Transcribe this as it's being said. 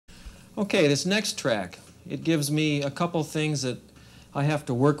Okay, this next track, it gives me a couple things that I have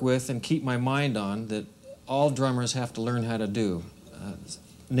to work with and keep my mind on that all drummers have to learn how to do.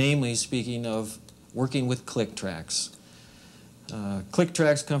 Namely, speaking of working with click tracks. Click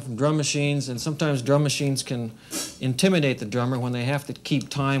tracks come from drum machines, and sometimes drum machines can intimidate the drummer when they have to keep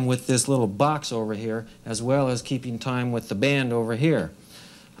time with this little box over here, as well as keeping time with the band over here.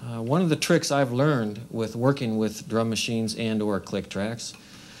 One of the tricks I've learned with working with drum machines and or click tracks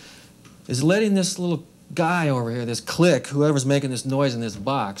is letting this little guy over here, this click, whoever's making this noise in this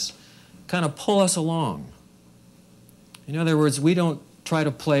box, kind of pull us along. In other words, we don't try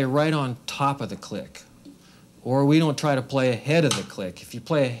to play right on top of the click, or we don't try to play ahead of the click. If you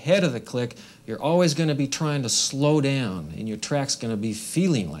play ahead of the click, you're always going to be trying to slow down, and your track's going to be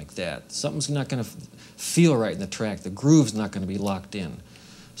feeling like that. Something's not going to feel right in the track. The groove's not going to be locked in.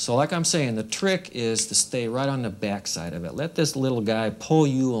 So like I'm saying, the trick is to stay right on the back side of it. Let this little guy pull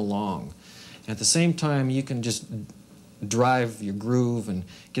you along. At the same time, you can just drive your groove and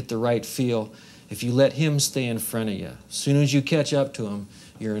get the right feel if you let him stay in front of you. As soon as you catch up to him,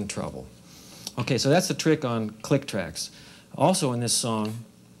 you're in trouble. Okay, so that's the trick on click tracks. Also in this song,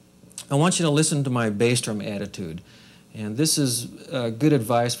 I want you to listen to my bass drum attitude. And this is good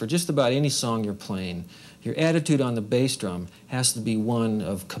advice for just about any song you're playing. Your attitude on the bass drum has to be one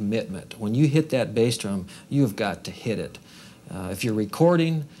of commitment. When you hit that bass drum, you've got to hit it. If you're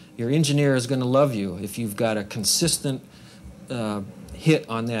recording, your engineer is going to love you if you've got a consistent hit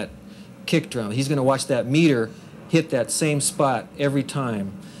on that kick drum. He's going to watch that meter hit that same spot every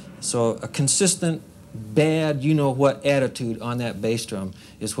time. So a consistent, bad, you-know-what attitude on that bass drum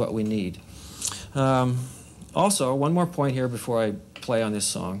is what we need. Also, one more point here before I play on this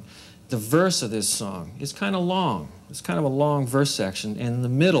song. The verse of this song is kind of long. It's kind of a long verse section, and in the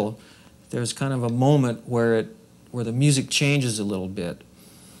middle, there's kind of a moment where the music changes a little bit.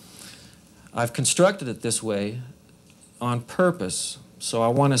 I've constructed it this way on purpose, so I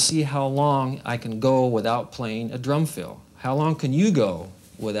want to see how long I can go without playing a drum fill. How long can you go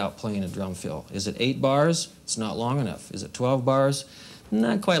without playing a drum fill? Is it 8 bars? It's not long enough. Is it 12 bars?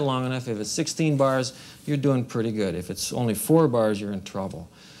 Not quite long enough. If it's 16 bars, you're doing pretty good. If it's only 4 bars, you're in trouble.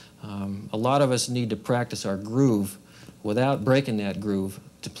 A lot of us need to practice our groove without breaking that groove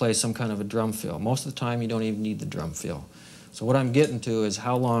to play some kind of a drum fill. Most of the time, you don't even need the drum fill. So what I'm getting to is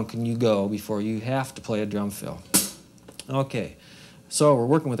how long can you go before you have to play a drum fill. Okay, so we're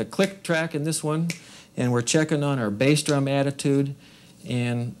working with a click track in this one, and we're checking on our bass drum attitude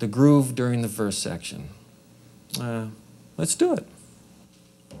and the groove during the verse section. Let's do it.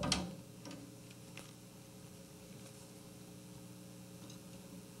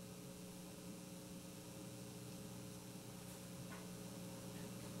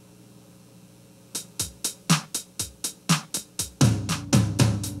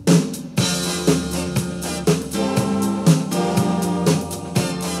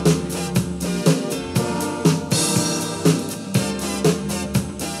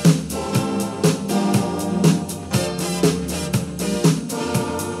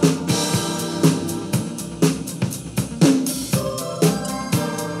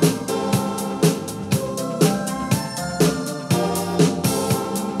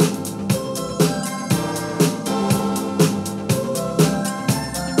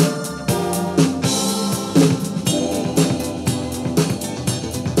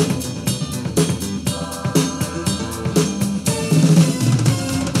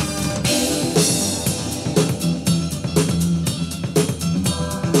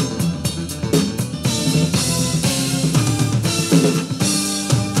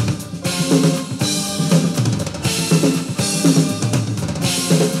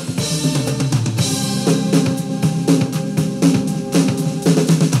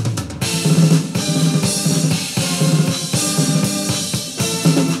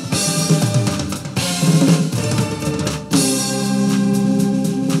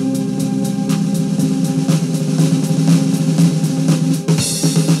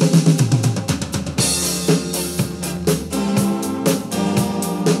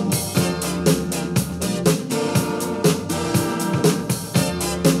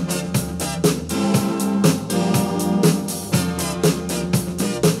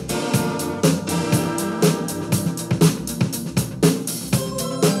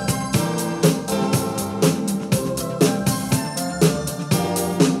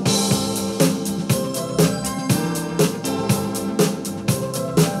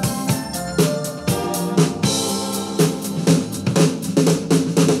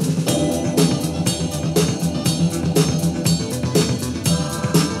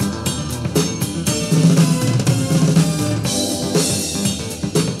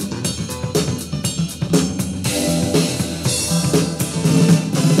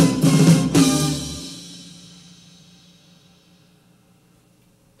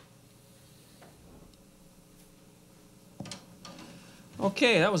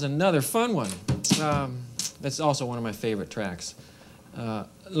 Okay, that was another fun one. That's also one of my favorite tracks.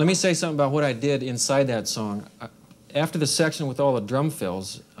 Let me say something about what I did inside that song. After the section with all the drum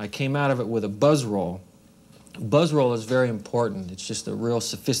fills, I came out of it with a buzz roll. Buzz roll is very important. It's just a real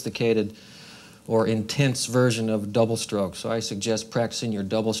sophisticated or intense version of double stroke. So I suggest practicing your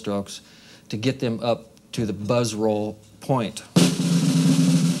double strokes to get them up to the buzz roll point.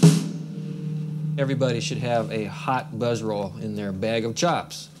 Everybody should have a hot buzz roll in their bag of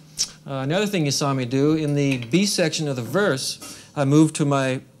chops. Another thing you saw me do, in the B section of the verse, I moved to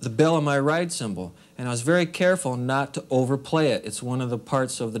the bell of my ride cymbal, and I was very careful not to overplay it. It's one of the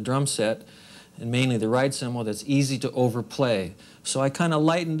parts of the drum set, and mainly the ride cymbal, that's easy to overplay. So I kind of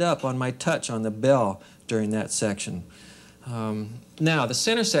lightened up on my touch on the bell during that section. Now, the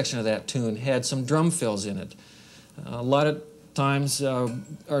center section of that tune had some drum fills in it. A lot of times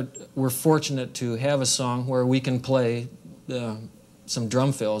we're fortunate to have a song where we can play some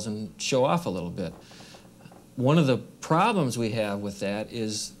drum fills and show off a little bit. One of the problems we have with that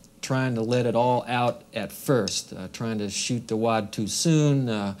is trying to let it all out at first, trying to shoot the wad too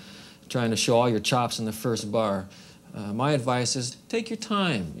soon, trying to show all your chops in the first bar. My advice is take your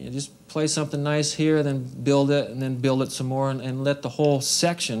time. You just play something nice here, then build it, and then build it some more, and let the whole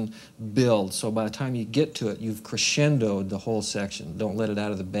section build. So by the time you get to it, you've crescendoed the whole section. Don't let it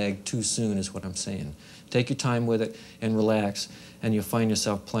out of the bag too soon is what I'm saying. Take your time with it and relax, and you'll find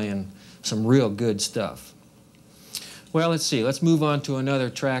yourself playing some real good stuff. Well, let's see. Let's move on to another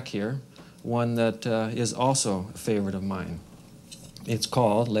track here, one that is also a favorite of mine. It's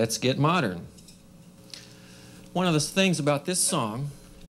called Let's Get Modern. One of the things about this song